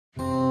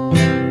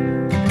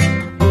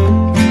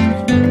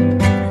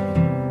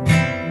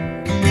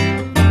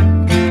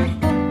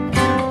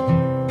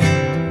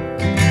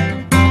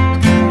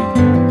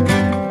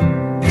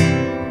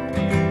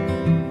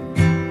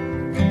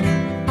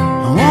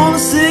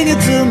it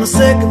to my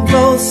second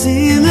floor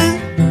ceiling,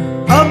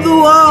 up the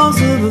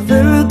walls of a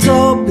very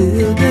tall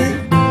building,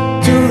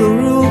 to the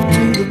roof,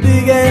 to the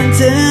big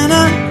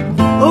antenna,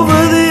 over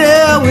the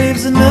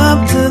airwaves and up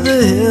to the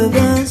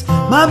heavens.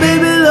 My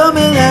baby loved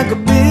me like a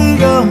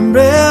big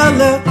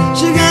umbrella.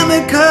 She got me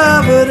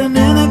covered in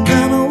any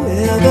kind of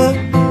weather,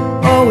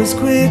 always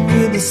quick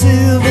with the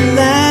silver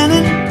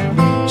lining.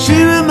 She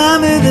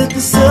reminds me that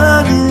the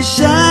sun is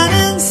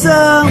shining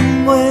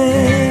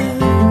somewhere.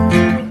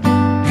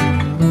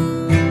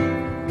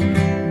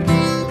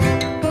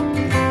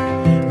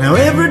 Now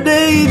every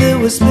day that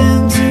we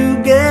spend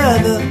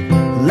together,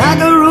 like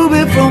a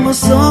ruby from a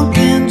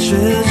sunken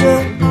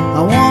treasure,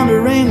 I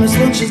wonder aimless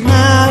when she's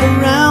not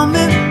around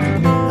me.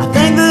 I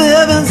thank the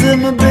heavens that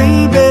my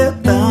baby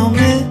found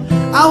me.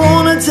 I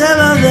wanna tell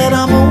her that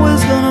I'm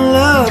always gonna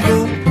love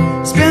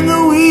her, spend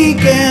the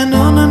weekend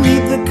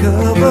underneath the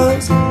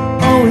covers,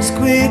 always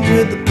quick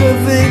with the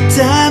perfect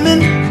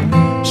timing.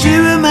 She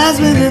reminds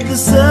me that the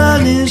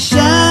sun is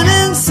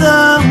shining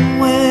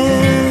somewhere.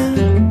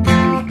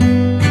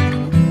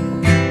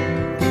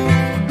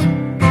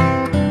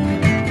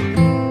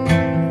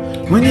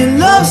 When you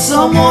love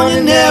someone,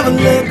 you never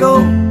let go.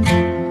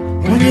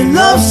 When you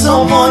love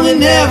someone, you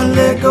never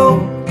let go.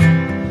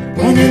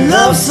 When you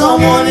love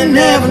someone, you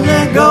never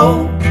let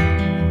go.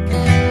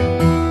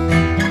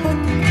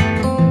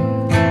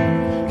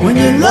 When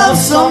you love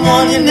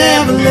someone, you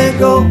never let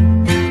go.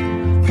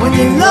 When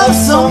you love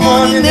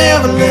someone, you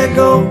never let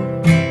go.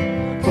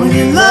 When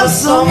you love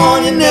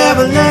someone, you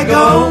never let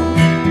go.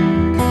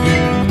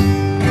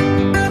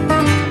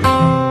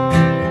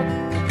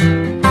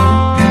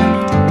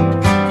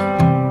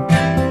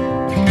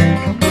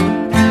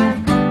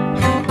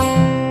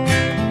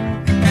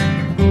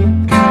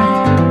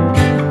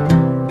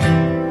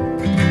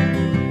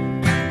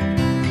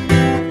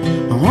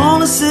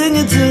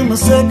 Singing to my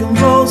second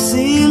floor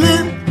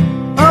ceiling,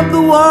 up the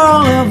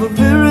wall of a